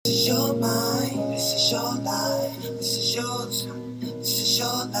is your mind, this is your life, this is yours, this is your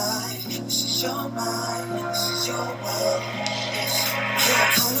life, this is your mind, this is your world. Yes.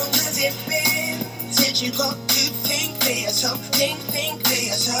 How long has it been since you got to think for yourself, think for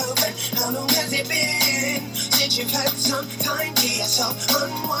yourself? And how long has it been since you've had some time to yourself,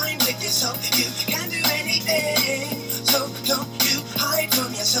 unwind with yourself? You can do anything, so don't you hide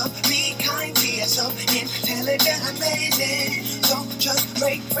from yourself, be kind to yourself, intelligent, amazing, so just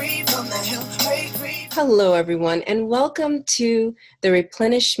break free from the hill, break free. Hello everyone, and welcome to the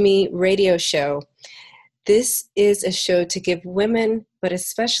Replenish Me radio show. This is a show to give women, but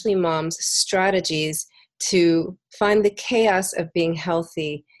especially moms, strategies to find the chaos of being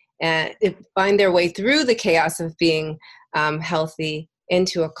healthy and find their way through the chaos of being healthy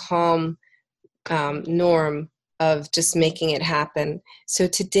into a calm norm of just making it happen. So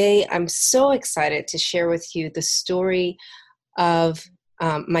today I'm so excited to share with you the story of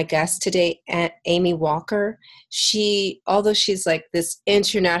my guest today, Amy Walker. Although she's like this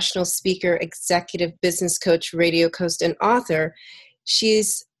international speaker, executive business coach, radio host, and author,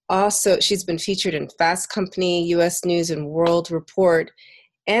 she's been featured in Fast Company, U.S. News and World Report,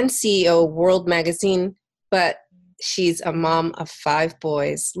 and CEO of World Magazine, but she's a mom of 5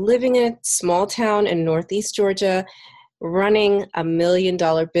 boys, living in a small town in Northeast Georgia, running a $1 million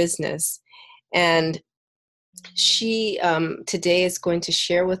business. And she today is going to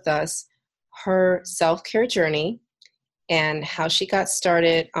share with us her self-care journey and how she got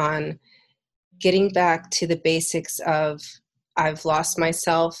started on getting back to the basics of I've lost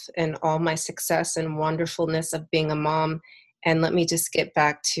myself and all my success and wonderfulness of being a mom, and let me just get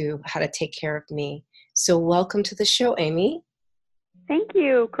back to how to take care of me. So welcome to the show, Amy. Thank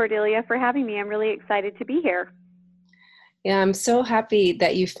you, Cordelia, for having me. I'm really excited to be here. Yeah, I'm so happy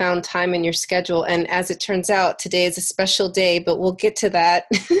that you found time in your schedule. And as it turns out, today is a special day, but we'll get to that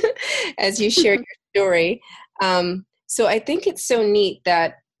as you share your story. So I think it's so neat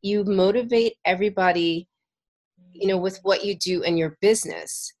that you motivate everybody, with what you do in your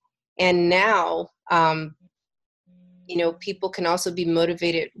business. And now, people can also be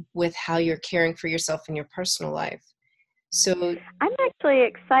motivated with how you're caring for yourself in your personal life. So I'm actually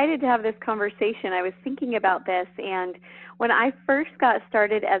excited to have this conversation. I was thinking about this, and when I first got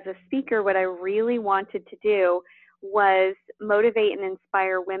started as a speaker, what I really wanted to do was motivate and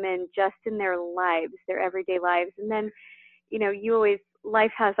inspire women just in their lives, their everyday lives. And then,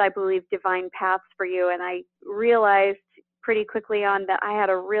 life has, I believe, divine paths for you. And I realized pretty quickly on that I had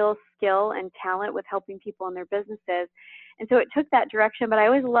a real skill and talent with helping people in their businesses. And so it took that direction, but I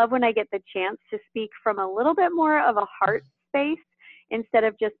always love when I get the chance to speak from a little bit more of a heart space instead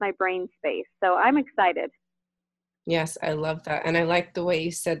of just my brain space. So I'm excited. Yes, I love that. And I like the way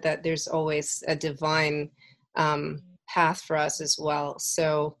you said that there's always a divine path for us as well.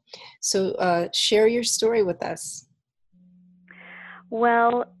 So share your story with us.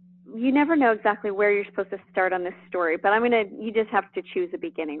 Well, you never know exactly where you're supposed to start on this story, but you just have to choose a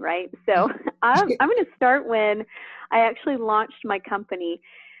beginning, right? So I'm going to start when I actually launched my company.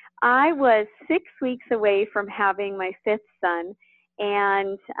 I was 6 weeks away from having my 5th son,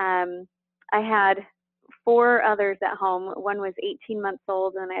 and I had 4 others at home. One was 18 months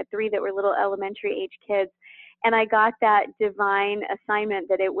old, and I had 3 that were little elementary age kids. And I got that divine assignment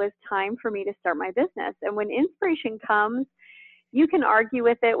that it was time for me to start my business. And when inspiration comes, you can argue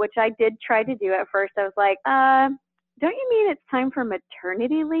with it, which I did try to do at first. I was like, don't you mean it's time for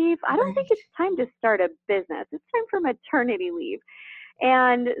maternity leave? I don't think it's time to start a business. It's time for maternity leave.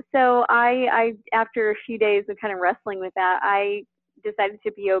 And so I after a few days of kind of wrestling with that, I decided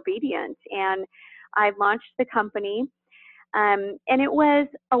to be obedient, and I launched the company. And it was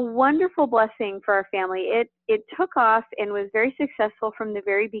a wonderful blessing for our family. It took off and was very successful from the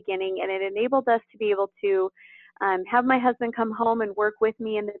very beginning, and it enabled us to be able to have my husband come home and work with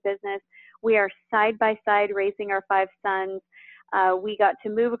me in the business. We are side by side raising our 5 sons. We got to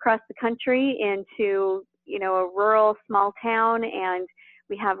move across the country into, a rural small town, and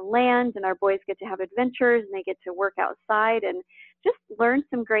we have land, and our boys get to have adventures, and they get to work outside and just learn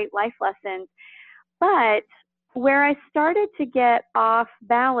some great life lessons. But where I started to get off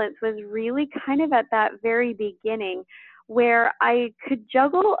balance was really kind of at that very beginning, where I could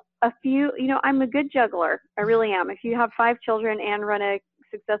juggle a few, I'm a good juggler. I really am. If you have 5 children and run a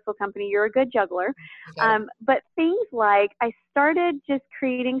successful company, you're a good juggler. But things like I started just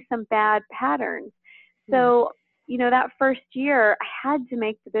creating some bad patterns. So, that first year I had to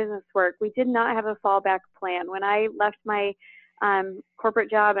make the business work. We did not have a fallback plan. When I left my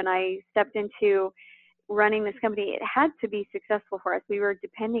corporate job and I stepped into running this company, it had to be successful for us. We were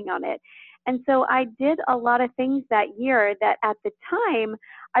depending on it. And so I did a lot of things that year that at the time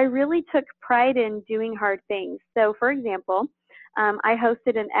I really took pride in doing hard things. So, for example, I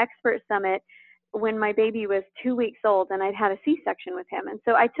hosted an expert summit when my baby was 2 weeks old and I'd had a C-section with him. And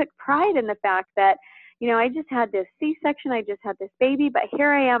so I took pride in the fact that, I just had this C-section, I just had this baby, but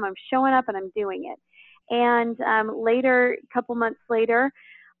here I am, I'm showing up and I'm doing it. And later, a couple months later,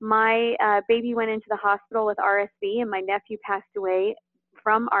 my baby went into the hospital with RSV, and my nephew passed away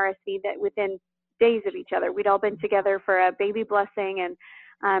from RSV that within days of each other. We'd all been together for a baby blessing,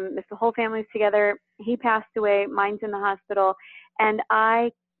 and the whole family's together. He passed away, mine's in the hospital, and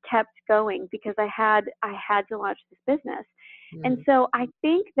I kept going because I had to launch this business. And so I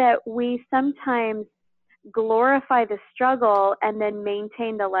think that we sometimes glorify the struggle and then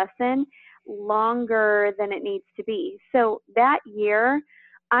maintain the lesson longer than it needs to be. So that year,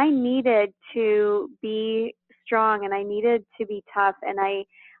 I needed to be strong and I needed to be tough, and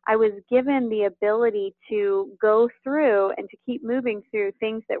I was given the ability to go through and to keep moving through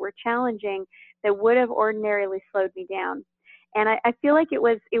things that were challenging that would have ordinarily slowed me down. And I feel like it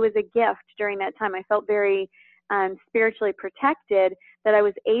was a gift during that time. I felt very spiritually protected that I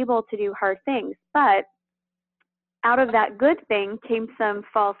was able to do hard things. But out of that good thing came some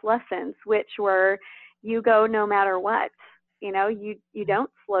false lessons, which were you go no matter what. You don't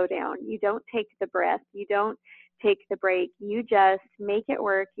slow down. You don't take the breath. You don't take the break. You just make it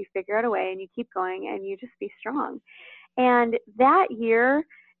work. You figure out a way and you keep going and you just be strong. And that year,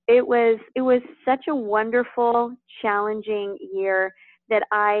 it was such a wonderful, challenging year that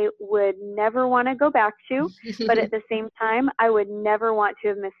I would never want to go back to, but at the same time, I would never want to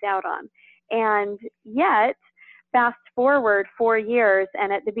have missed out on. And yet, fast forward 4 years,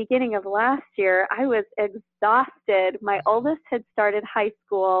 and at the beginning of last year, I was exhausted. My oldest had started high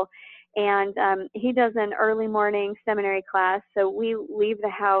school, and he does an early morning seminary class, so we leave the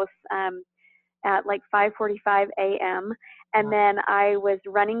house at like 5:45 a.m. And then I was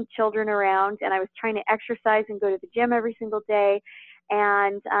running children around, and I was trying to exercise and go to the gym every single day.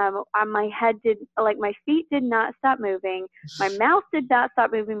 And my feet did not stop moving. My mouth did not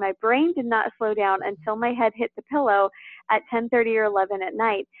stop moving. My brain did not slow down until my head hit the pillow at 10:30 or 11 at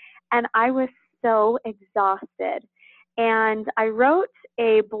night. And I was so exhausted. And I wrote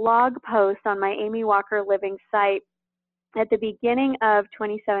a blog post on my Amy Walker Living site at the beginning of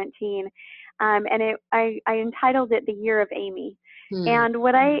 2017. And I entitled it The Year of Amy. And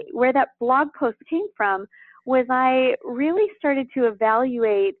where that blog post came from was I really started to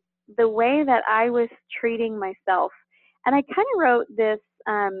evaluate the way that I was treating myself. And I kind of wrote this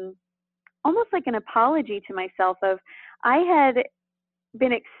almost like an apology to myself of I had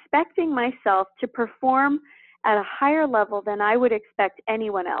been expecting myself to perform at a higher level than I would expect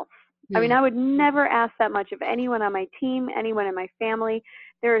anyone else. I mean, I would never ask that much of anyone on my team, anyone in my family.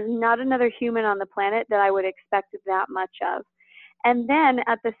 There is not another human on the planet that I would expect that much of. And then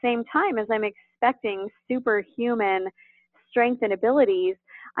at the same time, as I'm expecting superhuman strength and abilities,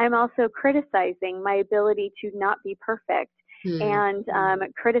 I'm also criticizing my ability to not be perfect and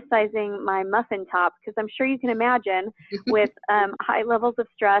criticizing my muffin top, because I'm sure you can imagine with high levels of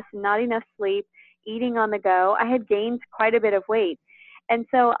stress, not enough sleep, eating on the go, I had gained quite a bit of weight. And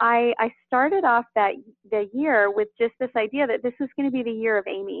so I started off the year with just this idea that this was going to be the year of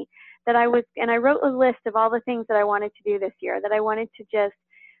Amy, and I wrote a list of all the things that I wanted to do this year, that I wanted to just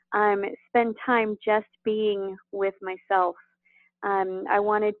spend time just being with myself. I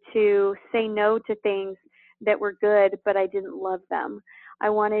wanted to say no to things that were good, but I didn't love them. I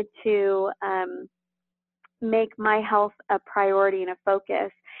wanted to make my health a priority and a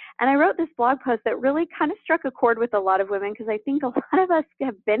focus. And I wrote this blog post that really kind of struck a chord with a lot of women, because I think a lot of us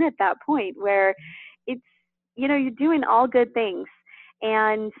have been at that point where it's, you're doing all good things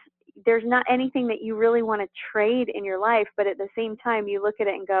and there's not anything that you really want to trade in your life. But at the same time, you look at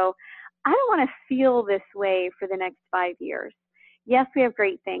it and go, I don't want to feel this way for the next 5 years. Yes, we have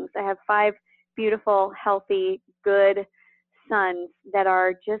great things. I have 5 beautiful, healthy, good sons that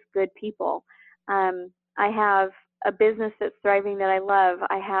are just good people. I have a business that's thriving that I love.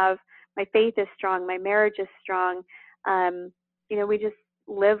 My faith is strong. My marriage is strong. We just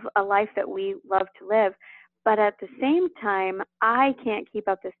live a life that we love to live. But at the same time, I can't keep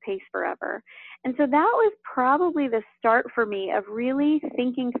up this pace forever. And so that was probably the start for me of really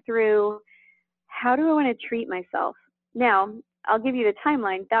thinking through, how do I want to treat myself? Now, I'll give you the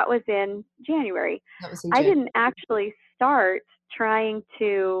timeline. That was in January. I didn't actually start trying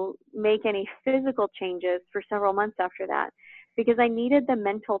to make any physical changes for several months after that, because I needed the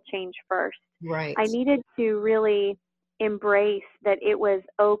mental change first. Right. I needed to really embrace that it was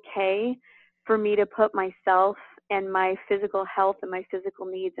okay for me to put myself and my physical health and my physical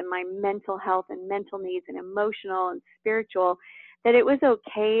needs and my mental health and mental needs and emotional and spiritual, that it was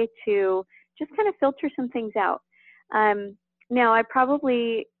okay to just kind of filter some things out. Now, I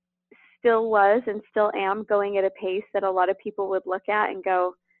probably still was and still am going at a pace that a lot of people would look at and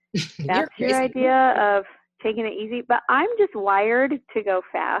go, that's your idea of taking it easy. But I'm just wired to go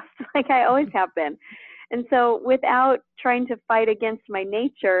fast, like I always have been. And so without trying to fight against my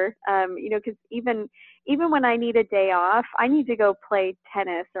nature, because even when I need a day off, I need to go play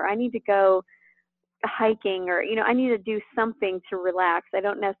tennis, or I need to go hiking, or I need to do something to relax. I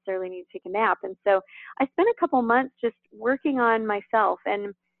don't necessarily need to take a nap. And so I spent a couple months just working on myself,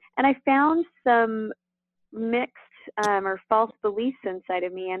 and I found some mixed or false beliefs inside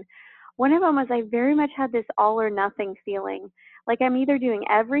of me. And one of them was I very much had this all or nothing feeling, like I'm either doing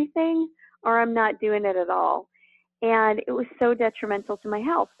everything or I'm not doing it at all. And it was so detrimental to my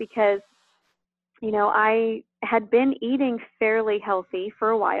health because, I had been eating fairly healthy for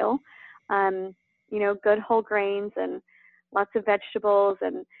a while, good whole grains and lots of vegetables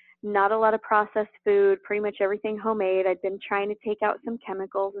and not a lot of processed food, pretty much everything homemade. I'd been trying to take out some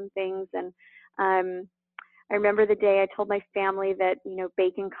chemicals and things. And I remember the day I told my family that,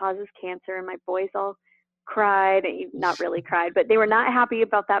 bacon causes cancer, and my boys all cried, not really cried, but they were not happy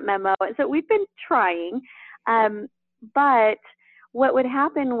about that memo. And so we've been trying. But what would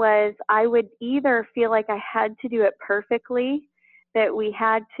happen was I would either feel like I had to do it perfectly, that we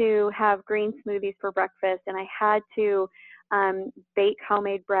had to have green smoothies for breakfast, and I had to bake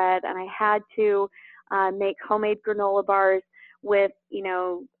homemade bread, and I had to make homemade granola bars with,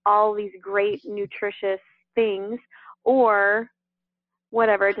 all these great nutritious things, or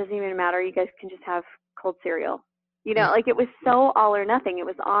whatever, it doesn't even matter. You guys can just have cold cereal. Like it was so all or nothing. It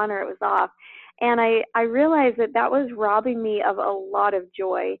was on or it was off. And I realized that was robbing me of a lot of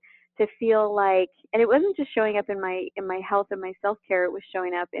joy, to feel like, and it wasn't just showing up in my health and my self-care, it was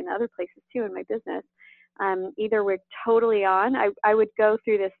showing up in other places too, in my business. Either we're totally on, I would go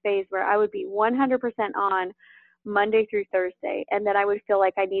through this phase where I would be 100% on Monday through Thursday, and then I would feel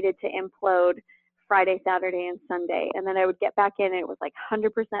like I needed to implode Friday, Saturday, and Sunday. And then I would get back in and it was like 100%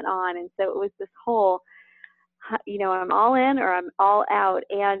 on. And so it was this whole, I'm all in or I'm all out.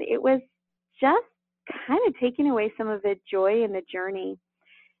 And it was just kind of taking away some of the joy in the journey.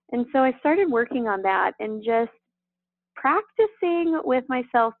 And so I started working on that and just practicing with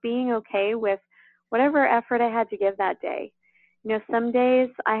myself, being okay with whatever effort I had to give that day. Some days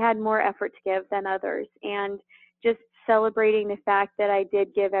I had more effort to give than others, and just celebrating the fact that I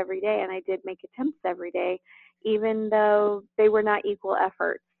did give every day and I did make attempts every day, even though they were not equal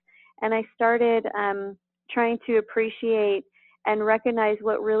efforts. And I started trying to appreciate and recognize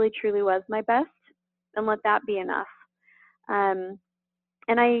what really truly was my best, and let that be enough.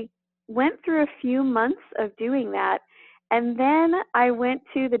 And I went through a few months of doing that. And then I went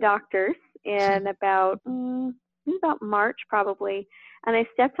to the doctors in about March probably. And I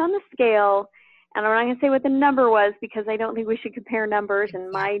stepped on the scale, and I'm not going to say what the number was because I don't think we should compare numbers, and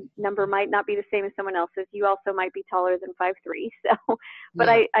my number might not be the same as someone else's. You also might be taller than 5'3". So, but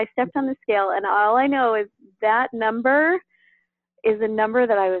yeah. I stepped on the scale, and all I know is that number is a number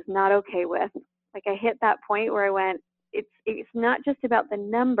that I was not okay with. Like I hit that point where I went, it's not just about the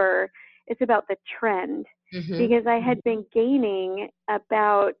number, it's about the trend. Mm-hmm. Because I had been gaining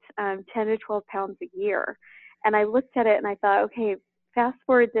about 10 to 12 pounds a year. And I looked at it and I thought, okay, fast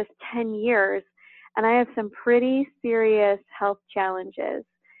forward this 10 years, and I have some pretty serious health challenges,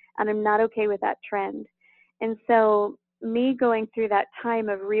 and I'm not okay with that trend. And so me going through that time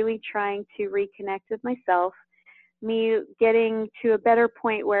of really trying to reconnect with myself, me getting to a better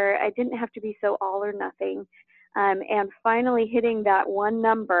point where I didn't have to be so all or nothing, and finally hitting that one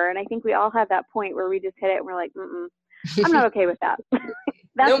number. And I think we all have that point where we just hit it and we're like, I'm not okay with that.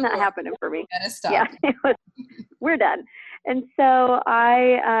 That's not happening for me. Gotta stop. Yeah, we're done. And so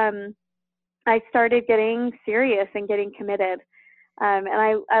I started getting serious and getting committed. And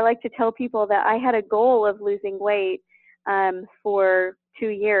I like to tell people that I had a goal of losing weight for 2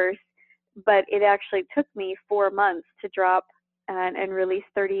 years, but it actually took me 4 months to drop and release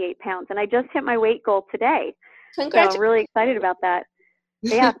 38 pounds. And I just hit my weight goal today. So I'm really excited about that.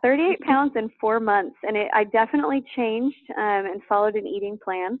 But yeah, 38 pounds in 4 months. And I definitely changed and followed an eating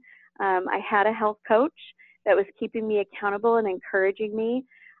plan. I had a health coach that was keeping me accountable and encouraging me.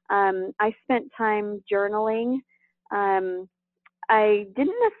 I spent time journaling. I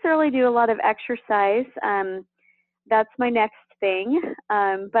didn't necessarily do a lot of exercise. That's my next thing.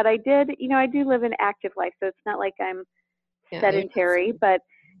 But I did, I do live an active life, so it's not like I'm sedentary, but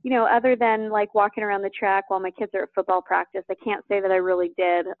other than like walking around the track while my kids are at football practice, I can't say that I really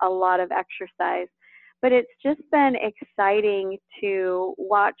did a lot of exercise. but it's just been exciting to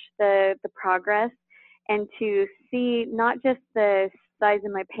watch the progress and to see not just the size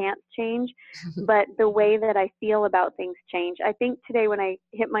of my pants change, but the way that I feel about things change. I think today when I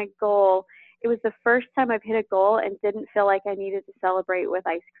hit my goal, it was the first time I've hit a goal and didn't feel like I needed to celebrate with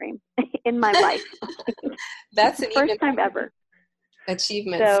ice cream in my life. It's That's the an first even time ever.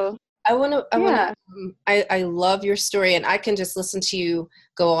 achievement. So yeah. I love your story, and I can just listen to you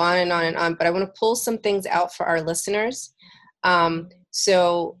go on and on and on, but I want to pull some things out for our listeners.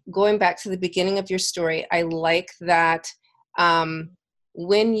 So going back to the beginning of your story, I like that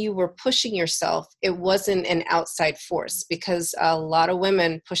when you were pushing yourself, it wasn't an outside force, because a lot of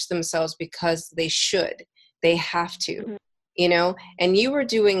women push themselves because they have to, and you were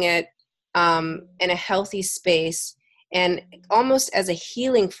doing it in a healthy space and almost as a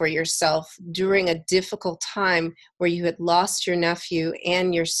healing for yourself during a difficult time where you had lost your nephew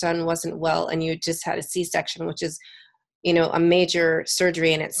and your son wasn't well and you just had a C-section, which is, a major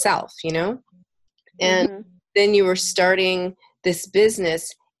surgery in itself, and then you were starting this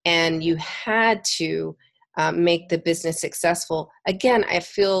business and you had to make the business successful. Again, I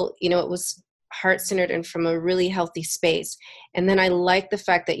feel, it was heart-centered and from a really healthy space. And then I like the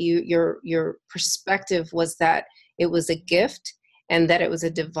fact that your perspective was that it was a gift and that it was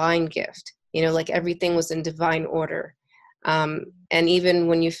a divine gift, like everything was in divine order. And even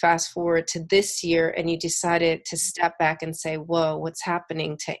when you fast forward to this year and you decided to step back and say, whoa, what's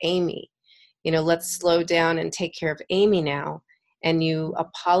happening to Amy? Let's slow down and take care of Amy now. And you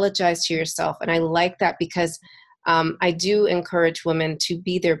apologize to yourself. And I like that because I do encourage women to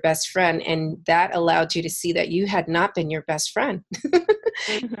be their best friend. And that allowed you to see that you had not been your best friend.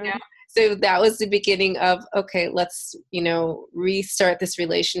 So that was the beginning of, okay, let's, restart this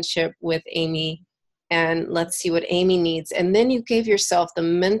relationship with Amy and let's see what Amy needs. And then you gave yourself the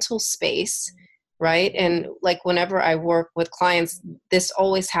mental space, right? And like whenever I work with clients, this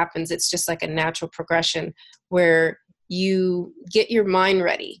always happens. It's just like a natural progression where you get your mind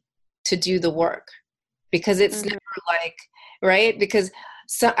ready to do the work, because it's never like, right? Because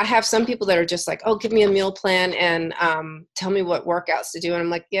I have some people that are just like, oh, give me a meal plan and tell me what workouts to do. And I'm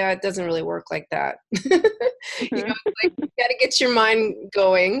like, yeah, it doesn't really work like that. Like you got to get your mind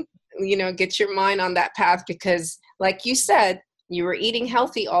going, get your mind on that path, because like you said, you were eating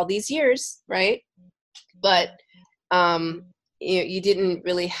healthy all these years, right? But you didn't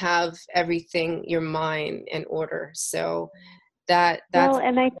really have everything, your mind in order. So that's well,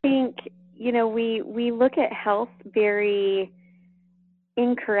 and I think, we look at health very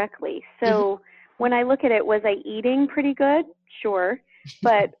incorrectly. So when I look at it, was I eating pretty good? Sure.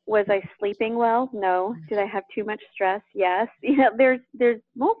 But was I sleeping well? No. Did I have too much stress? Yes. There's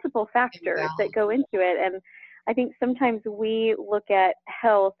multiple factors that go into it. And I think sometimes we look at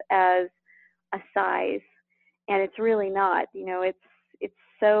health as a size, and it's really not. It's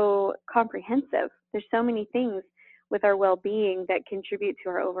so comprehensive. There's so many things with our well-being that contribute to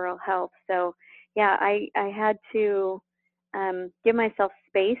our overall health. So yeah, I had to give myself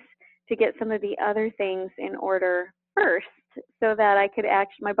space to get some of the other things in order first, so that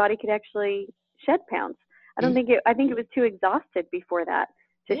my body could actually shed pounds. I think it was too exhausted before that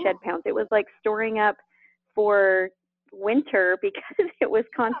to shed pounds. It was like storing up for winter because it was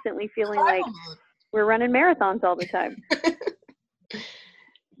constantly feeling like we're running marathons all the time.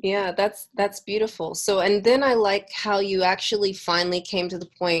 Yeah, that's beautiful. So, and then I like how you actually finally came to the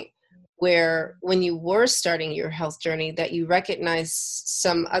point where when you were starting your health journey that you recognized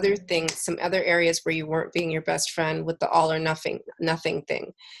some other things, some other areas where you weren't being your best friend with the all or nothing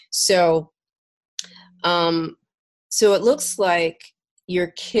thing. So, so it looks like your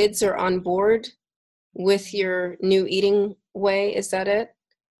kids are on board with your new eating way. Is that it?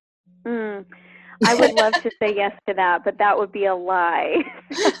 I would love to say yes to that, but that would be a lie.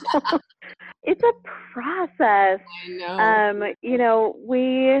 It's a process. I know.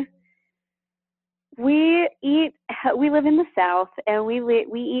 We live in the South, and we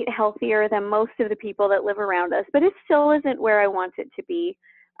eat healthier than most of the people that live around us, but it still isn't where I want it to be.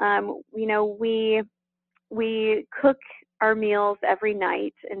 We cook our meals every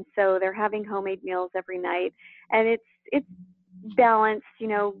night, and so they're having homemade meals every night, and it's balanced,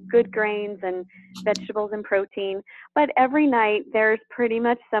 good grains and vegetables and protein. But every night there's pretty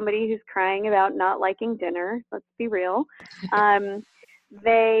much somebody who's crying about not liking dinner. Let's be real.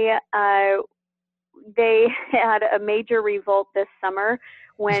 They had a major revolt this summer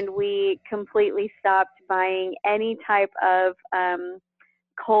when we completely stopped buying any type of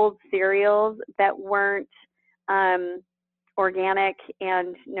cold cereals that weren't organic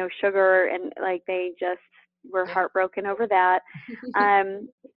and no sugar, and like they just were heartbroken over that.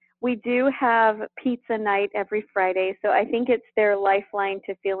 We do have pizza night every Friday, so I think it's their lifeline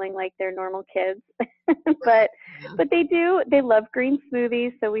to feeling like they're normal kids. but Yeah. but they love green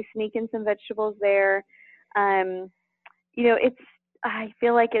smoothies, so we sneak in some vegetables there. Um, it's I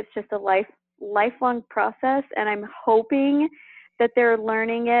feel like it's just a lifelong process, and I'm hoping that they're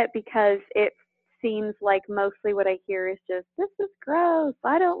learning it, because it seems like mostly what I hear is just, this is gross,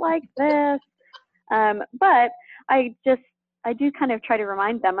 I don't like this. But I do kind of try to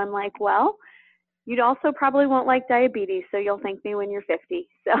remind them. I'm like, well, you'd also probably won't like diabetes, so you'll thank me when you're 50.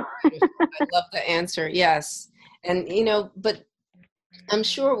 So I love the answer. Yes. And, but I'm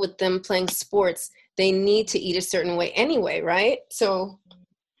sure with them playing sports, they need to eat a certain way anyway, right? So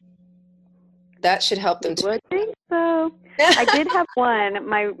that should help them you too. would think so. I did have one,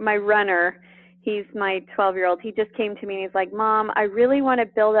 my runner. He's my 12-year-old. He just came to me and he's like, Mom, I really want to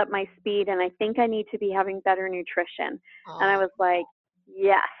build up my speed, and I think I need to be having better nutrition. And I was like,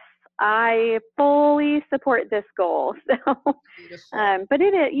 yes, I fully support this goal. So, Beautiful. but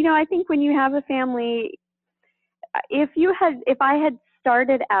it is, I think when you have a family, if I had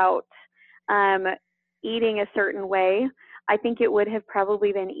started out um, eating a certain way, I think it would have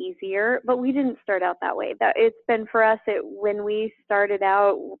probably been easier, but we didn't start out that way. That it's been for us. When we started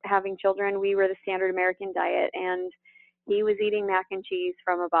out having children, we were the standard American diet, and he was eating mac and cheese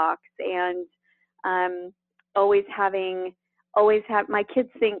from a box, and um, always have my kids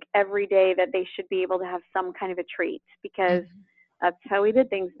think every day that they should be able to have some kind of a treat, because that's how we did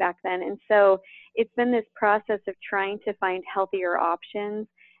things back then. And so it's been this process of trying to find healthier options,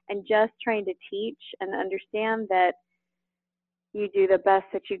 and just trying to teach and understand that you do the best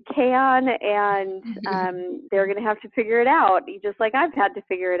that you can, and they're going to have to figure it out, just like I've had to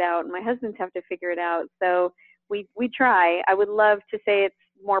figure it out, and my husband's have to figure it out. So we try. I would love to say it's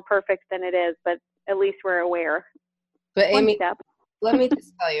more perfect than it is, but at least we're aware. But One Amy, step. let me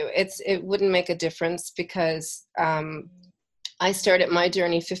just tell you, it wouldn't make a difference, because I started my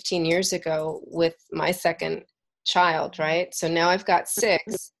journey 15 years ago with my second child, right? So now I've got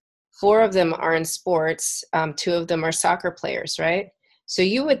 6. 4 of them are in sports. 2 of them are soccer players, right? So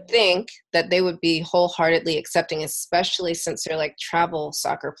you would think that they would be wholeheartedly accepting, especially since they're like travel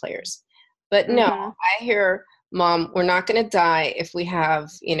soccer players. But no, I hear, Mom, we're not going to die if we have,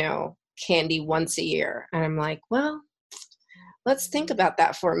 candy once a year. And I'm like, well, let's think about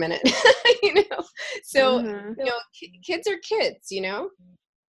that for a minute. So kids are kids.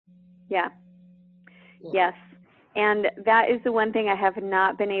 Yeah. Yes. And that is the one thing I have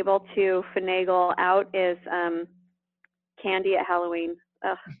not been able to finagle out is candy at Halloween.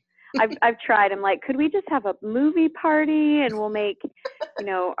 Ugh. I've tried. I'm like, could we just have a movie party, and we'll make,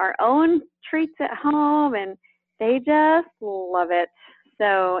 our own treats at home? And they just love it.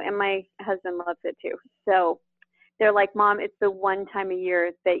 So, and my husband loves it too. So they're like, Mom, it's the one time a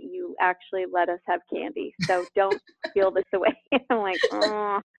year that you actually let us have candy. So don't feel this away. I'm like,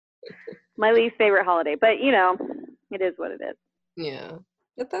 oh, my least favorite holiday, but it is what it is. Yeah,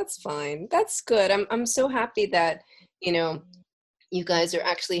 but that's fine. That's good. I'm so happy that, you guys are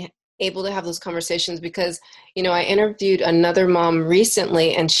actually able to have those conversations, because, I interviewed another mom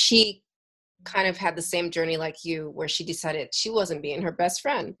recently, and she kind of had the same journey like you, where she decided she wasn't being her best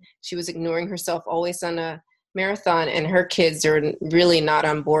friend. She was ignoring herself, always on a marathon, and her kids are really not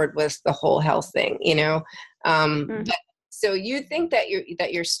on board with the whole health thing, but so you think that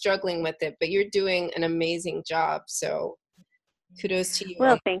you're struggling with it, but you're doing an amazing job. So kudos to you.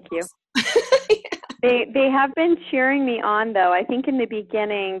 Well, thank you. They have been cheering me on, though. I think in the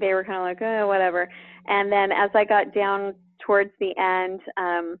beginning they were kind of like, oh, whatever. And then as I got down towards the end,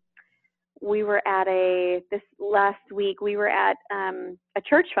 we were at this last week, we were at a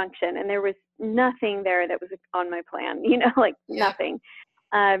church function, and there was nothing there that was on my plan, nothing.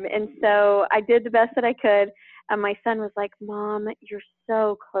 And so I did the best that I could. And my son was like, Mom, you're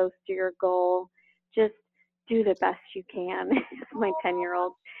so close to your goal. Just do the best you can. My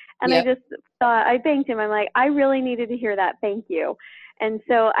 10-year-old. And I just thought, I thanked him. I'm like, I really needed to hear that. Thank you. And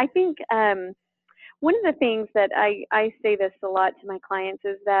so I think one of the things that I say this a lot to my clients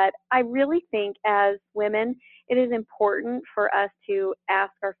is that I really think as women, it is important for us to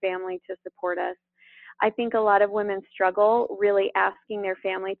ask our family to support us. I think a lot of women struggle really asking their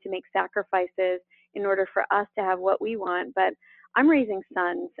family to make sacrifices in order for us to have what we want. But I'm raising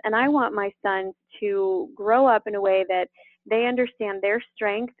sons, and I want my sons to grow up in a way that they understand their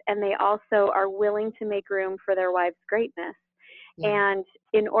strength, and they also are willing to make room for their wife's greatness. And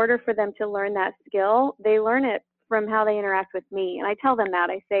in order for them to learn that skill, they learn it from how they interact with me. And I tell them that.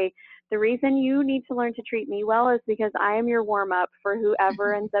 I say, the reason you need to learn to treat me well is because I am your warm-up for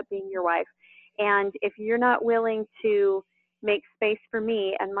whoever ends up being your wife. And if you're not willing to make space for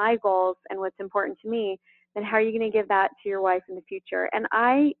me and my goals and what's important to me, then how are you going to give that to your wife in the future? And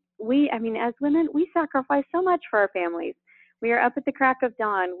I mean, as women, we sacrifice so much for our families. We are up at the crack of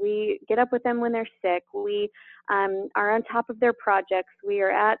dawn. We get up with them when they're sick. We are on top of their projects. We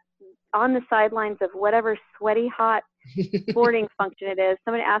are on the sidelines of whatever sweaty, hot sporting function it is.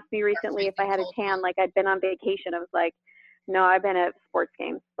 Someone asked me recently if I had a tan, like I'd been on vacation. I was like, no, I've been at sports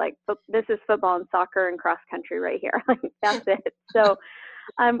games. Like, this is football and soccer and cross country right here. Like, that's it. So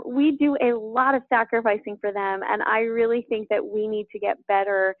we do a lot of sacrificing for them. And I really think that we need to get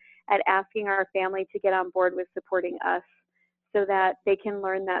better at asking our family to get on board with supporting us so that they can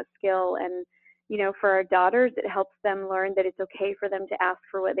learn that skill. And, you know, for our daughters, it helps them learn that it's okay for them to ask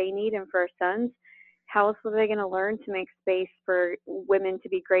for what they need. And for our sons, how else are they going to learn to make space for women to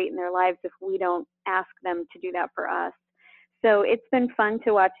be great in their lives if we don't ask them to do that for us? So it's been fun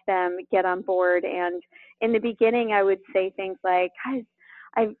to watch them get on board. And in the beginning, I would say things like, guys,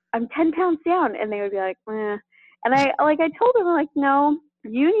 I'm 10 pounds down. And they would be like, eh. And I told them, like, no,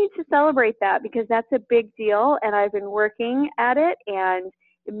 you need to celebrate that because that's a big deal. And I've been working at it and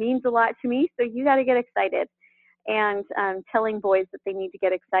it means a lot to me. So you got to get excited. And telling boys that they need to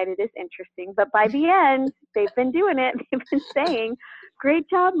get excited is interesting. But by the end, they've been doing it. They've been saying, great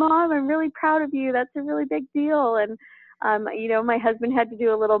job, Mom. I'm really proud of you. That's a really big deal. And, you know, my husband had to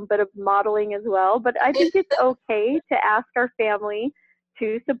do a little bit of modeling as well. But I think it's okay to ask our family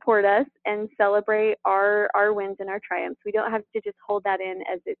to support us and celebrate our wins and our triumphs. We don't have to just hold that in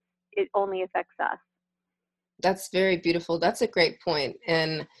as it only affects us. That's very beautiful. That's a great point.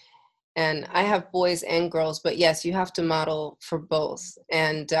 And I have boys and girls, but yes, you have to model for both.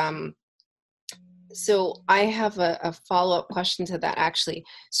 And so I have a follow-up question to that, actually.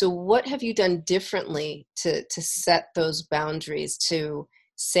 So what have you done differently to set those boundaries, to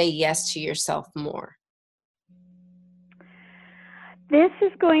say yes to yourself more? This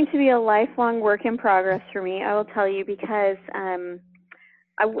is going to be a lifelong work in progress for me, I will tell you, because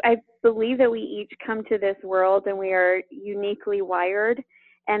I believe that we each come to this world and we are uniquely wired,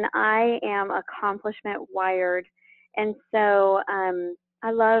 and I am accomplishment wired. And so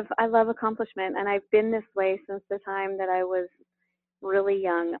I love accomplishment, and I've been this way since the time that I was really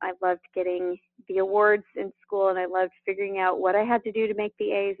young. I loved getting the awards in school, and I loved figuring out what I had to do to make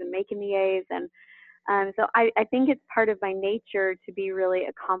the A's and making the A's. And so I think it's part of my nature to be really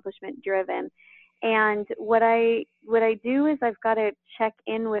accomplishment driven. And what I do is I've got to check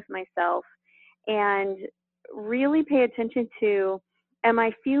in with myself and really pay attention to, am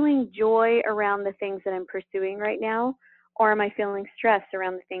I feeling joy around the things that I'm pursuing right now? Or am I feeling stress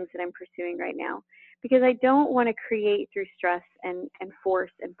around the things that I'm pursuing right now? Because I don't want to create through stress and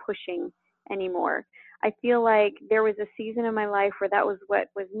force and pushing anymore. I feel like there was a season in my life where that was what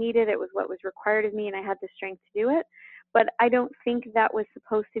was needed. It was what was required of me, and I had the strength to do it. But I don't think that was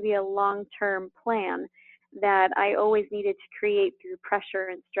supposed to be a long-term plan that I always needed to create through pressure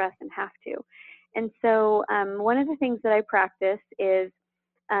and stress and have to. And so one of the things that I practice is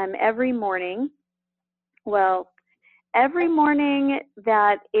every morning that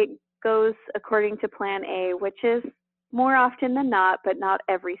it goes according to plan A, which is more often than not, but not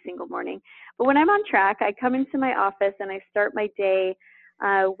every single morning. But when I'm on track, I come into my office and I start my day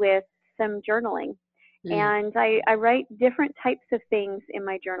with some journaling. And I write different types of things in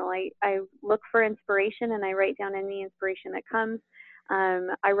my journal. I look for inspiration and I write down any inspiration that comes.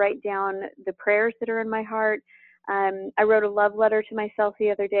 I write down the prayers that are in my heart. I wrote a love letter to myself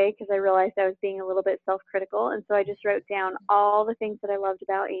the other day because I realized I was being a little bit self-critical. And so I just wrote down all the things that I loved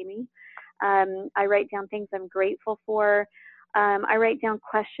about Amy. I write down things I'm grateful for. I write down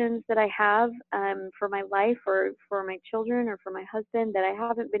questions that I have for my life or for my children or for my husband that I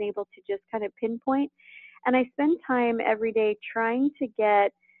haven't been able to just kind of pinpoint. And I spend time every day trying to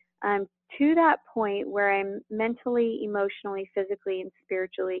get to that point where I'm mentally, emotionally, physically, and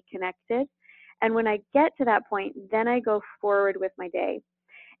spiritually connected. And when I get to that point, then I go forward with my day.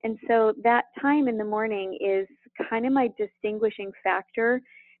 And so that time in the morning is kind of my distinguishing factor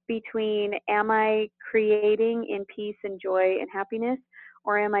between, am I creating in peace and joy and happiness,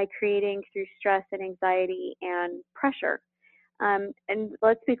 or am I creating through stress and anxiety and pressure? And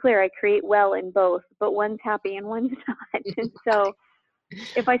let's be clear, I create well in both, but one's happy and one's not. And so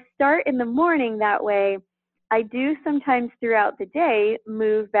if I start in the morning that way, I do sometimes throughout the day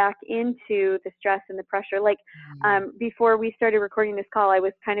move back into the stress and the pressure. Like before we started recording this call, I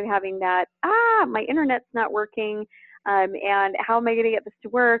was kind of having that, my internet's not working, and how am I going to get this to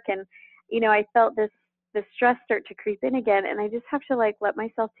work? And, you know, I felt the stress start to creep in again. And I just have to like let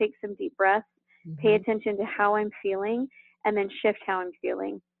myself take some deep breaths, pay attention to how I'm feeling, and then shift how I'm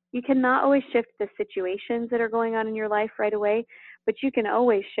feeling. You cannot always shift the situations that are going on in your life right away, but you can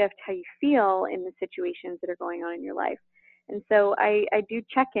always shift how you feel in the situations that are going on in your life. And so I do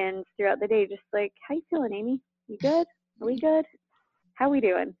check-ins throughout the day, just like, how you feeling, Amy? You good? Are we good? How we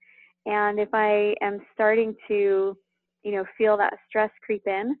doing? And if I am starting to, feel that stress creep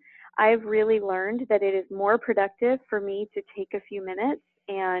in, I've really learned that it is more productive for me to take a few minutes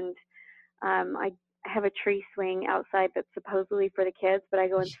and I have a tree swing outside that's supposedly for the kids, but I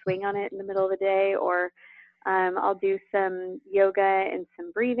go and swing on it in the middle of the day, or I'll do some yoga and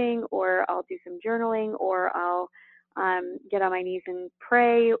some breathing, or I'll do some journaling, or I'll get on my knees and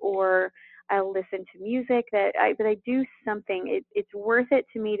pray, or I'll listen to music. But I do something. It's worth it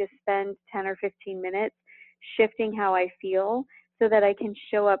to me to spend 10 or 15 minutes shifting how I feel so that I can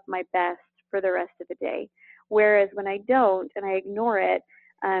show up my best for the rest of the day. Whereas when I don't and I ignore it,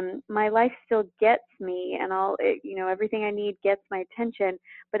 my life still gets me, and everything I need gets my attention,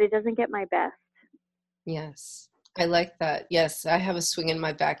 but it doesn't get my best. Yes. I like that. Yes. I have a swing in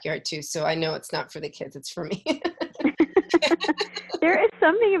my backyard too. So I know it's not for the kids. It's for me. There is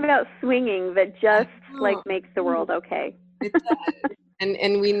something about swinging that just Oh, makes the world okay. it does.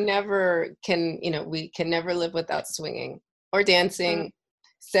 And we never can, we can never live without swinging or dancing.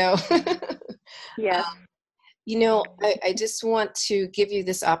 So, Yes. I just want to give you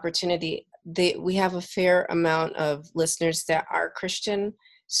this opportunity. We have a fair amount of listeners that are Christian.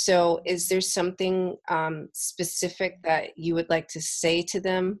 So is there something specific that you would like to say to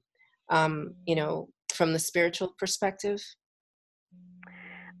them, from the spiritual perspective?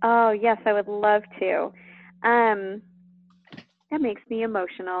 Oh, yes, I would love to. That makes me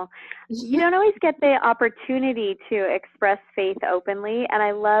emotional. You don't always get the opportunity to express faith openly, and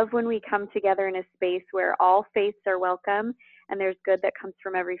I love when we come together in a space where all faiths are welcome and there's good that comes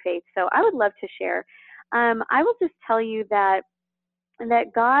from every faith. So I would love to share. I will just tell you that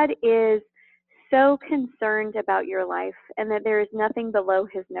God is so concerned about your life and that there is nothing below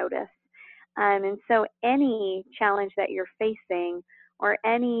his notice. And so any challenge that you're facing, or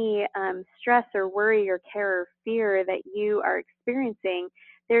any stress or worry or care or fear that you are experiencing,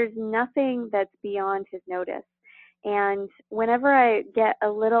 there's nothing that's beyond his notice. And whenever I get a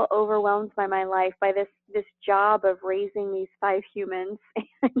little overwhelmed by my life, by this job of raising these 5 humans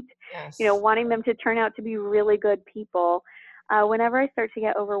and Yes. wanting them to turn out to be really good people, whenever I start to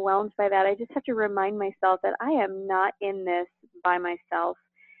get overwhelmed by that, I just have to remind myself that I am not in this by myself,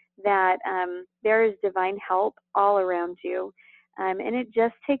 that there is divine help all around you. And it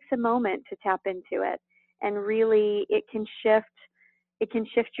just takes a moment to tap into it. And really, it can shift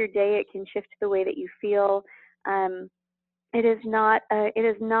your day. It can shift the way that you feel. It is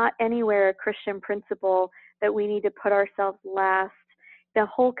not anywhere a Christian principle that we need to put ourselves last. The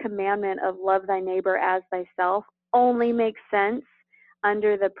whole commandment of love thy neighbor as thyself only makes sense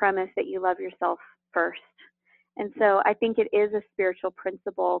under the premise that you love yourself first. And so I think it is a spiritual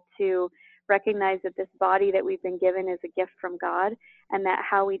principle to recognize that this body that we've been given is a gift from God, and that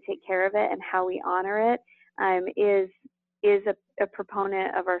how we take care of it and how we honor it is a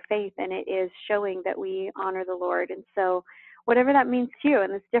proponent of our faith, and it is showing that we honor the Lord. And so whatever that means to you,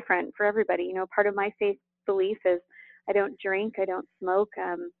 and it's different for everybody. Part of my faith belief is I don't drink, I don't smoke,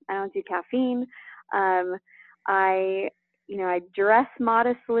 I don't do caffeine. I I dress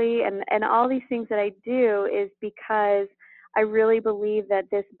modestly, and all these things that I do is because I really believe that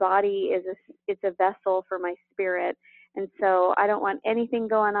this body it's a vessel for my spirit. And so I don't want anything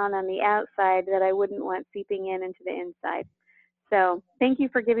going on the outside that I wouldn't want seeping into the inside. So thank you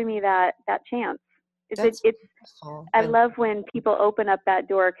for giving me that chance. That's beautiful. I love when people open up that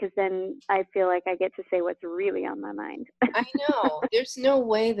door, because then I feel like I get to say what's really on my mind. I know. There's no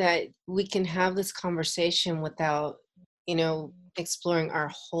way that we can have this conversation without, exploring our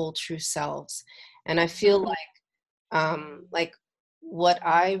whole true selves. And I feel like what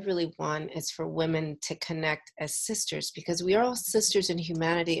I really want is for women to connect as sisters, because we are all sisters in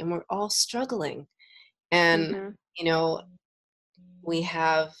humanity and we're all struggling. And, we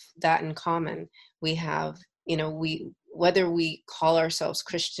have that in common. We have, whether we call ourselves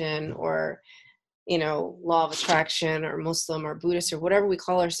Christian or, law of attraction or Muslim or Buddhist or whatever we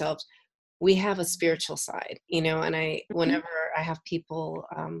call ourselves, we have a spiritual side, and whenever I have people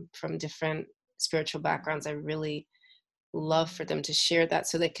from different spiritual backgrounds, I really love for them to share that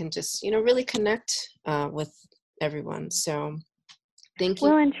so they can just, really connect with everyone. So thank you.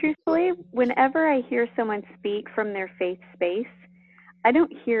 Well, and truthfully, whenever I hear someone speak from their faith space, I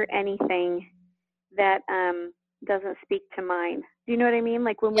don't hear anything that doesn't speak to mine. Do you know what I mean?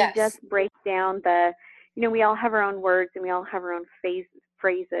 Like when we just break down we all have our own words and we all have our own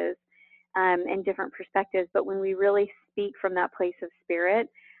phrases and different perspectives. But when we really speak from that place of spirit,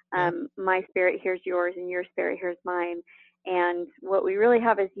 My spirit hears yours and your spirit hears mine. And what we really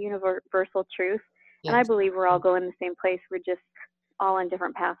have is universal truth. And I Yes. believe we're all going the same place. We're just all on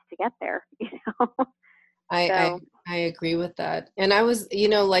different paths to get there, I, I So, I agree with that. And I was,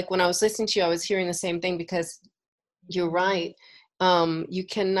 like when I was listening to you, I was hearing the same thing because you're right. You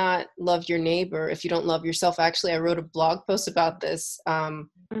cannot love your neighbor if you don't love yourself. Actually, I wrote a blog post about this.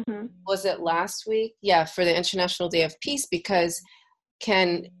 mm-hmm. Was it last week? Yeah, for the International Day of Peace, because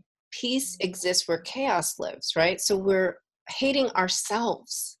can peace exist where chaos lives, right? So we're hating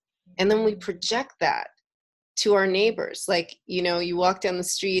ourselves and then we project that to our neighbors. Like, you walk down the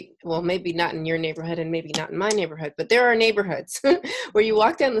street, well, maybe not in your neighborhood and maybe not in my neighborhood, but there are neighborhoods where you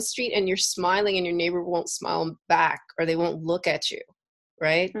walk down the street and you're smiling and your neighbor won't smile back or they won't look at you,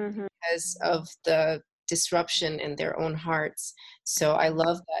 right? Mm-hmm. Because of the disruption in their own hearts. So I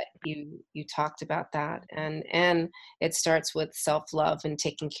love that you talked about that, and it starts with self-love and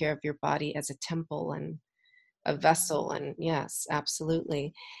taking care of your body as a temple and a vessel. And yes,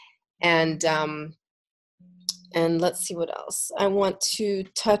 absolutely. And let's see what else I want to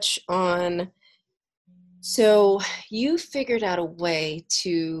touch on. So you figured out a way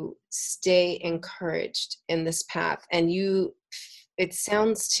to stay encouraged in this path, and it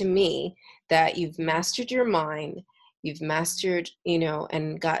sounds to me that you've mastered your mind, you've mastered,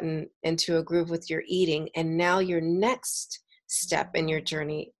 and gotten into a groove with your eating, and now your next step in your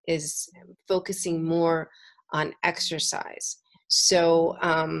journey is focusing more on exercise. So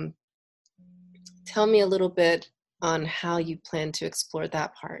tell me a little bit on how you plan to explore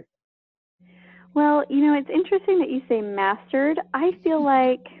that part. Well, it's interesting that you say mastered. I feel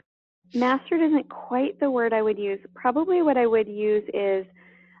like mastered isn't quite the word I would use. Probably what I would use is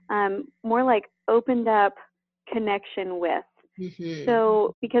more like opened up connection with. Mm-hmm.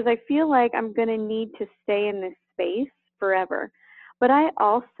 So, because I feel like I'm going to need to stay in this space forever. But I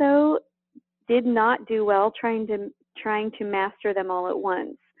also did not do well trying to master them all at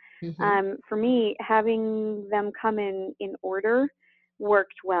once. Mm-hmm. For me, having them come in order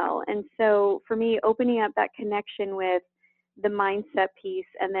worked well. And so for me, opening up that connection with the mindset piece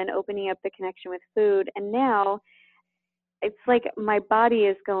and then opening up the connection with food. And now it's like my body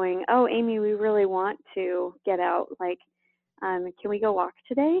is going, oh, Amy, we really want to get out. Like, can we go walk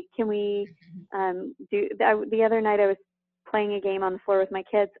today? Can we the other night I was playing a game on the floor with my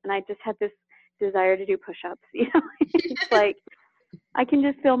kids and I just had this desire to do push-ups. It's like, I can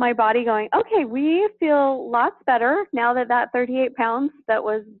just feel my body going, okay, we feel lots better now that 38 pounds that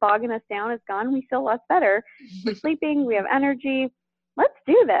was bogging us down is gone. We feel lots better. We're sleeping. We have energy. Let's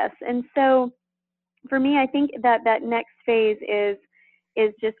do this. And so for me, I think that next phase is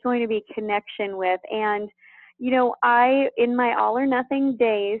just going to be connection with. And I in my all or nothing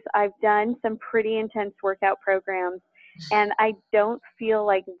days, I've done some pretty intense workout programs, and I don't feel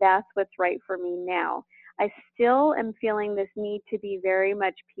like that's what's right for me now. I still am feeling this need to be very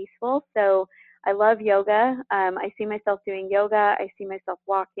much peaceful. So I love yoga. I see myself doing yoga. I see myself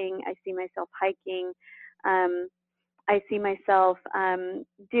walking. I see myself hiking. Um, I see myself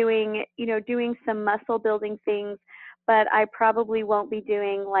doing some muscle building things, but I probably won't be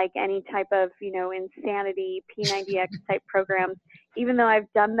doing like any type of, insanity P90X type programs, even though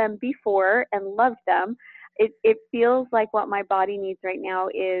I've done them before and loved them. It feels like what my body needs right now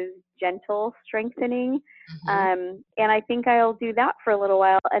is gentle strengthening. Mm-hmm. And I think I'll do that for a little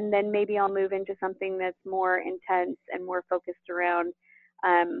while, and then maybe I'll move into something that's more intense and more focused around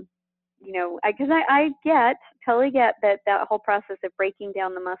um, because I totally get that whole process of breaking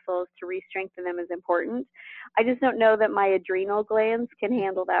down the muscles to re-strengthen them is important. I just don't know that my adrenal glands can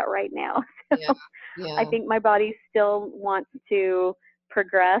handle that right now. Yeah. So I Yeah. think my body still wants to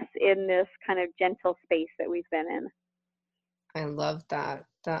progress in this kind of gentle space that we've been in. I love that.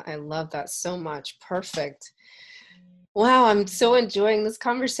 I love that so much. Perfect. Wow, I'm so enjoying this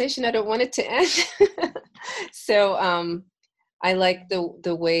conversation. I don't want it to end. So, I like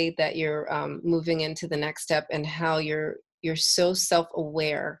the way that you're moving into the next step and how you're so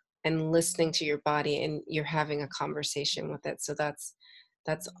self-aware and listening to your body and you're having a conversation with it. So that's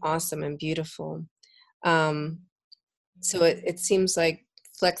awesome and beautiful. Um, so it seems like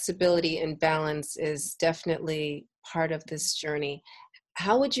flexibility and balance is definitely part of this journey.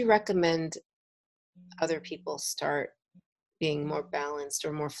 How would you recommend other people start being more balanced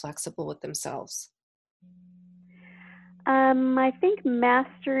or more flexible with themselves? I think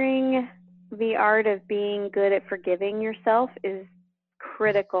mastering the art of being good at forgiving yourself is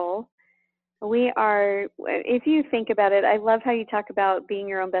critical. We are, if you think about it, I love how you talk about being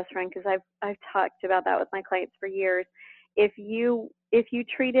your own best friend, because I've talked about that with my clients for years. If you if you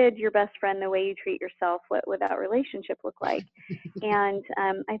treated your best friend the way you treat yourself, what would that relationship look like? And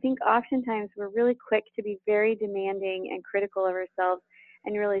I think oftentimes we're really quick to be very demanding and critical of ourselves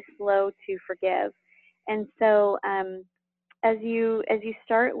and really slow to forgive. And so as you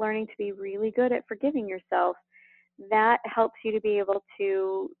start learning to be really good at forgiving yourself, that helps you to be able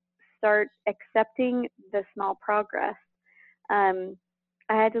to start accepting the small progress. I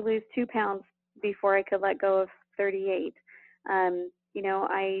had to lose 2 pounds before I could let go of 38.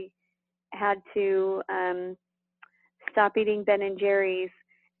 I had to stop eating Ben and Jerry's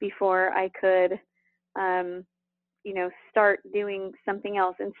before I could, start doing something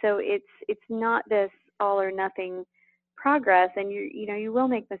else. And so it's not this all or nothing progress, and you will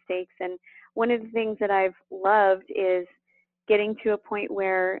make mistakes. And one of the things that I've loved is getting to a point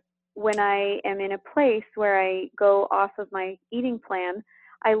where when I am in a place where I go off of my eating plan,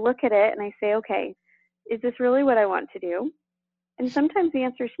 I look at it and I say, okay, is this really what I want to do? And sometimes the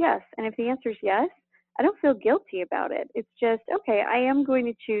answer is yes. And if the answer is yes, I don't feel guilty about it. It's just, okay, I am going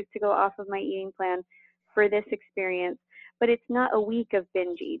to choose to go off of my eating plan for this experience, but it's not a week of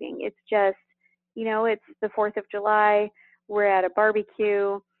binge eating. It's just, it's the 4th of July, we're at a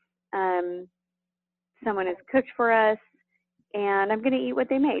barbecue, someone has cooked for us, and I'm going to eat what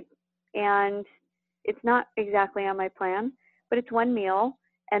they made. And it's not exactly on my plan, but it's one meal,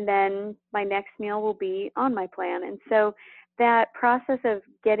 and then my next meal will be on my plan. And so that process of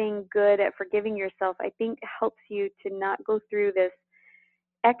getting good at forgiving yourself, I think, helps you to not go through this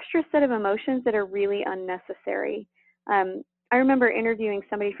extra set of emotions that are really unnecessary. I remember interviewing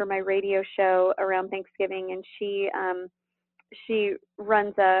somebody for my radio show around Thanksgiving, and she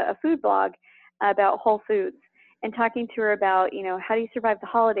runs a food blog about Whole Foods, and talking to her about, how do you survive the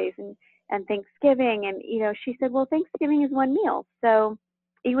holidays and Thanksgiving? And, she said, well, Thanksgiving is one meal, so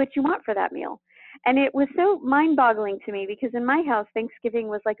eat what you want for that meal. And it was so mind-boggling to me, because in my house, Thanksgiving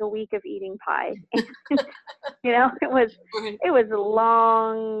was like a week of eating pie. It was a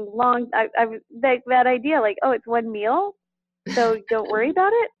long. That idea, like, oh, it's one meal, so don't worry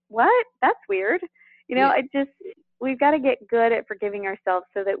about it. What? That's weird. Yeah. We've got to get good at forgiving ourselves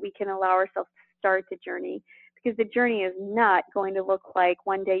so that we can allow ourselves to start the journey, because the journey is not going to look like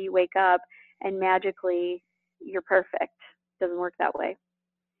one day you wake up and magically you're perfect. It doesn't work that way.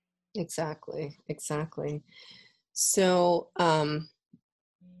 Exactly. So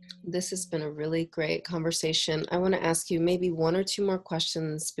this has been a really great conversation. I want to ask you maybe one or two more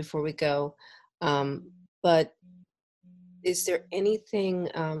questions before we go. But is there anything,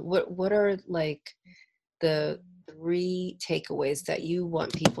 what are like the 3 takeaways that you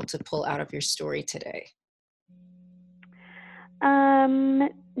want people to pull out of your story today?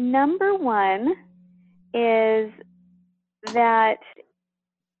 Number one is that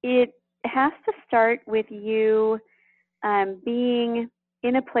it has to start with you being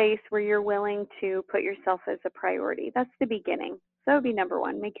in a place where you're willing to put yourself as a priority. That's the beginning. So that would be number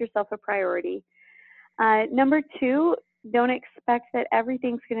one, make yourself a priority. Number two, don't expect that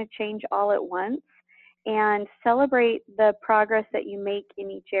everything's going to change all at once, and celebrate the progress that you make in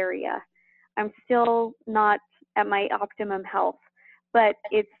each area. I'm still not at my optimum health, but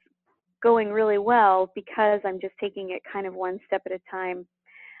it's going really well because I'm just taking it kind of one step at a time.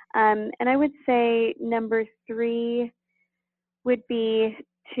 And I would say number three would be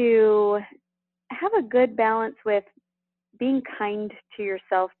to have a good balance with being kind to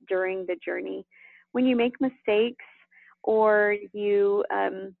yourself during the journey. When you make mistakes, or you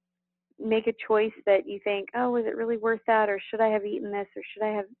make a choice that you think, oh, was it really worth that? Or should I have eaten this? Or should I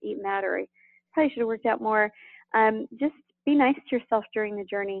have eaten that? Or I probably should have worked out more. Just be nice to yourself during the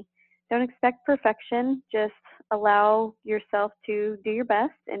journey. Don't expect perfection. Just allow yourself to do your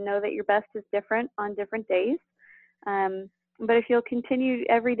best, and know that your best is different on different days. But if you'll continue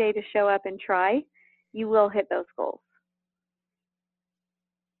every day to show up and try, you will hit those goals.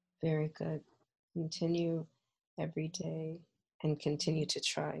 Very good. Continue every day and continue to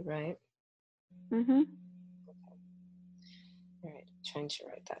try, right? Mm-hmm. All right, trying to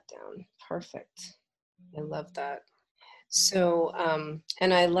write that down. Perfect. I love that. So,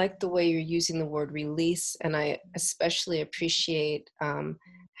 and I like the way you're using the word release, and I especially appreciate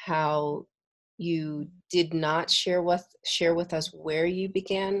how you did not share with us where you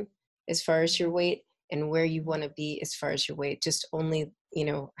began as far as your weight and where you want to be as far as your weight, just only,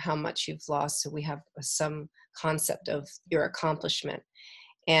 how much you've lost, so we have some concept of your accomplishment.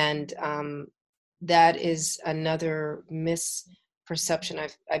 And that is another misperception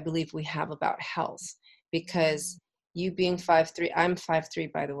I believe we have about health, because you being 5'3", I'm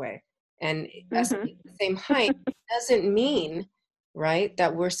 5'3", by the way, and us being the same height doesn't mean, right,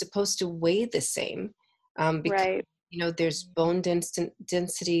 that we're supposed to weigh the same. Because right. there's bone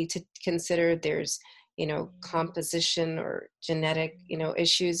density to consider. There's, composition or genetic,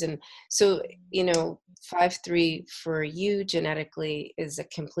 issues. And so, 5'3" for you genetically is a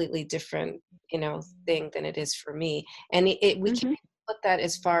completely different, thing than it is for me. And we Mm-hmm. can put that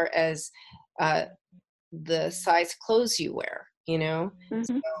as far as uh, the size clothes you wear, Mm-hmm.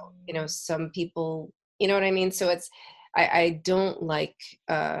 so, some people, you know what I mean? So I don't like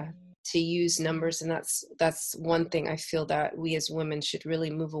to use numbers, and that's one thing I feel that we as women should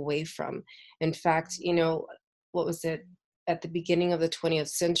really move away from. In fact, what was it? At the beginning of the 20th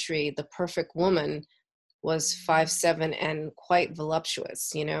century, the perfect woman was 5'7" and quite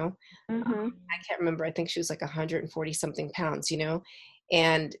voluptuous, Mm-hmm. I can't remember. I think she was like 140 something pounds,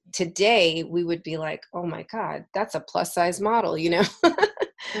 and today we would be like, oh my God, that's a plus size model, but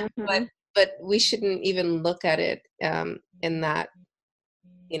Mm-hmm. but we shouldn't even look at it in that,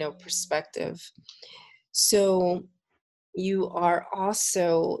 perspective. So you are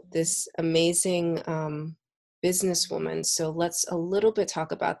also this amazing businesswoman. So let's a little bit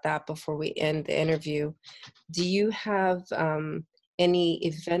talk about that before we end the interview. Do you have any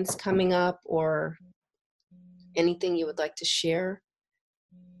events coming up or anything you would like to share?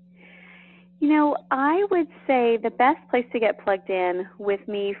 I would say the best place to get plugged in with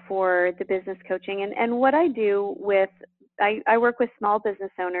me for the business coaching and what I do with, I work with small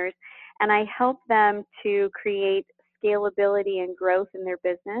business owners and I help them to create scalability and growth in their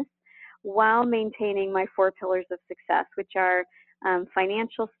business while maintaining my 4 pillars of success, which are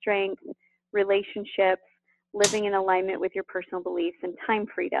financial strength, relationships, living in alignment with your personal beliefs, and time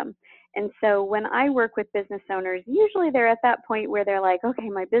freedom. And so when I work with business owners, usually they're at that point where they're like, okay,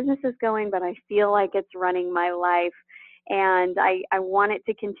 my business is going, but I feel like it's running my life. And I want it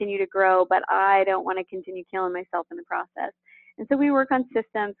to continue to grow, but I don't want to continue killing myself in the process. And so we work on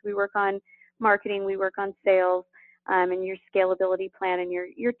systems, we work on marketing, we work on sales, and your scalability plan and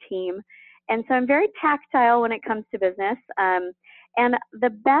your team. And so I'm very tactile when it comes to business. And the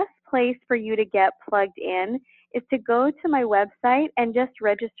best place for you to get plugged in is to go to my website and just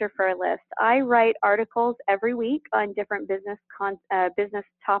register for a list. I write articles every week on different business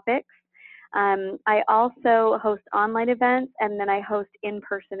topics. I also host online events and then I host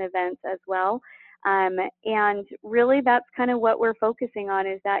in-person events as well. And really that's kind of what we're focusing on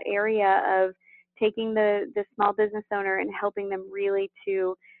is that area of taking the small business owner and helping them really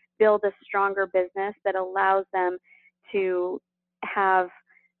to build a stronger business that allows them to have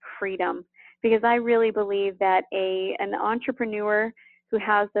freedom, because I really believe that an entrepreneur who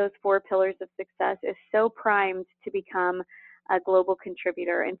has those 4 pillars of success is so primed to become a global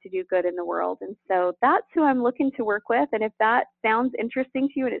contributor and to do good in the world. And so that's who I'm looking to work with. And if that sounds interesting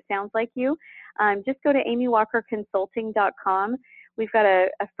to you and it sounds like you, just go to amywalkerconsulting.com. We've got a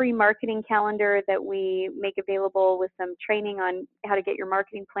free marketing calendar that we make available with some training on how to get your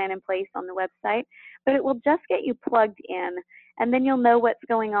marketing plan in place on the website, but it will just get you plugged in. And then you'll know what's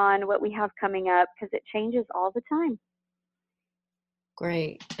going on, what we have coming up, because it changes all the time.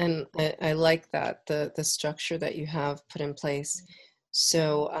 Great. And I like that, the structure that you have put in place.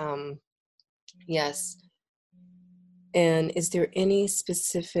 So, yes. And is there any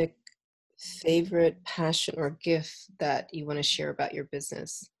specific favorite passion or gift that you want to share about your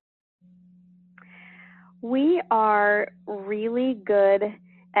business? We are really good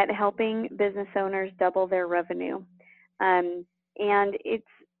at helping business owners double their revenue. And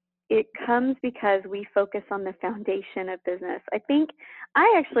it comes because we focus on the foundation of business.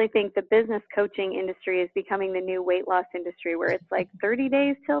 I actually think the business coaching industry is becoming the new weight loss industry, where it's like 30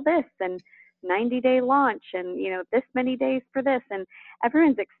 days till this and 90-day launch and this many days for this, and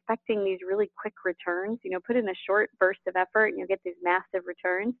everyone's expecting these really quick returns. Put in a short burst of effort and you'll get these massive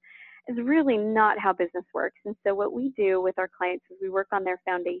returns. Is really not how business works. And so what we do with our clients is we work on their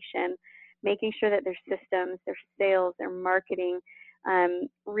foundation, making sure that their systems, their sales, their marketing,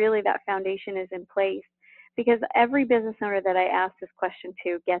 really that foundation is in place. Because every business owner that I ask this question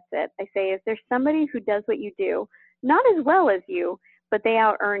to gets it. I say, is there somebody who does what you do, not as well as you, but they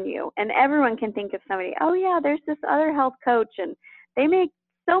out earn you? And everyone can think of somebody, oh yeah, there's this other health coach and they make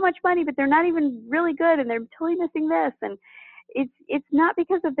so much money, but they're not even really good and they're totally missing this. And it's not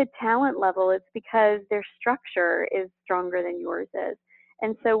because of the talent level, it's because their structure is stronger than yours is.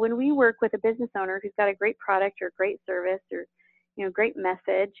 And so when we work with a business owner who's got a great product or great service or great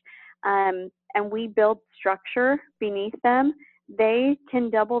message, and we build structure beneath them, they can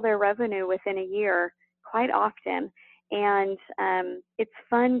double their revenue within a year quite often. And it's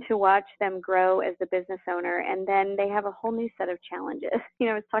fun to watch them grow as a business owner. And then they have a whole new set of challenges.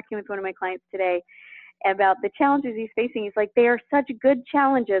 I was talking with one of my clients today about the challenges he's facing. He's like, they are such good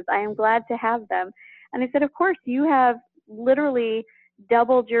challenges. I am glad to have them. And I said, of course, you have literally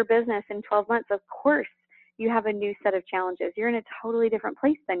doubled your business in 12 months. Of course, you have a new set of challenges. You're in a totally different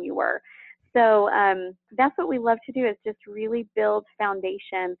place than you were. So that's what we love to do, is just really build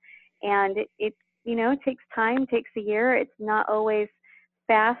foundation. And it takes time, takes a year. It's not always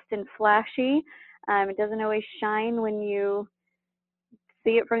fast and flashy. It doesn't always shine when you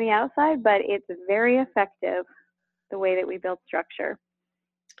see it from the outside, but it's very effective, the way that we build structure.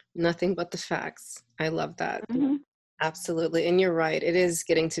 Nothing but the facts. I love that. Mm-hmm. Absolutely. And you're right. It is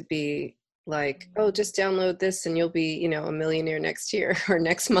getting to be like, oh, just download this and you'll be, a millionaire next year or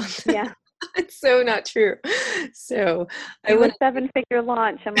next month. Yeah. It's so not true. So I would 7-figure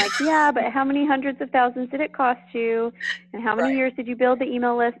launch. I'm like, yeah, but how many hundreds of thousands did it cost you? And how many years did you build the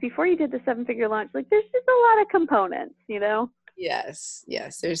email list before you did the 7-figure launch? Like, there's just a lot of components, Yes.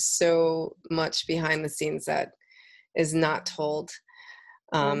 There's so much behind the scenes that is not told.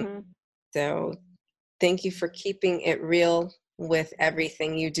 So thank you for keeping it real with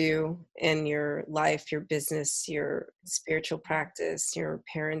everything you do in your life, your business, your spiritual practice, your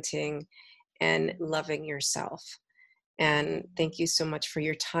parenting, and loving yourself. And thank you so much for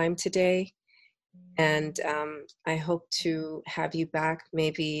your time today. And I hope to have you back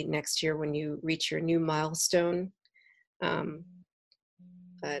maybe next year when you reach your new milestone.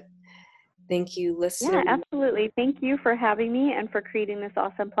 But thank you, listener. Yeah, absolutely. Thank you for having me and for creating this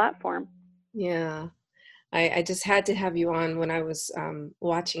awesome platform. Yeah. I just had to have you on when I was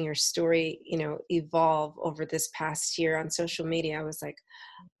watching your story, evolve over this past year on social media. I was like,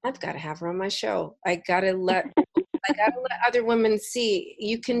 I've got to have her on my show. I got to let other women see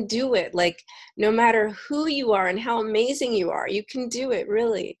you can do it. Like, no matter who you are and how amazing you are, you can do it,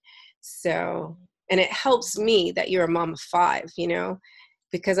 really. So, and it helps me that you're a mom of 5,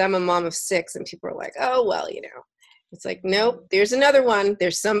 because I'm a mom of 6 and people are like, oh, well, it's like, nope, there's another one.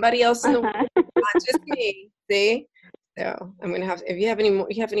 There's somebody else in the world, not just me. See? So I'm going to have, if you have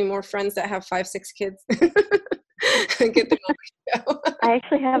any more friends that have 5, 6 kids, get them on the show. I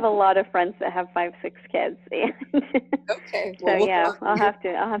actually have a lot of friends that have 5, 6 kids. Okay. Well, so yeah, I'll have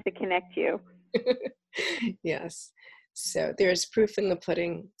to connect you. Yes. So there's proof in the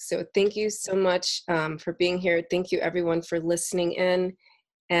pudding. So thank you so much for being here. Thank you everyone for listening in.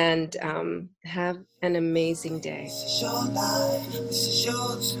 And have an amazing day. This is your life. This is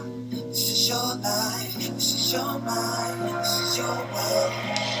yours. This is your life. This is your mind. This is your world.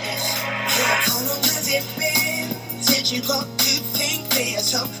 Yes. How long has it been since you got to think for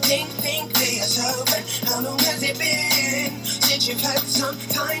yourself? Think for yourself. And how long has it been since you've had some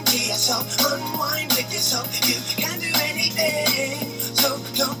time to yourself? Unwind with yourself. You can do anything. So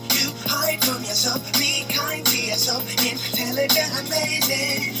don't you hide from yourself. Be kind to yourself. Intelligent,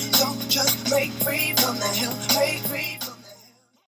 amazing. So just break free from the hill.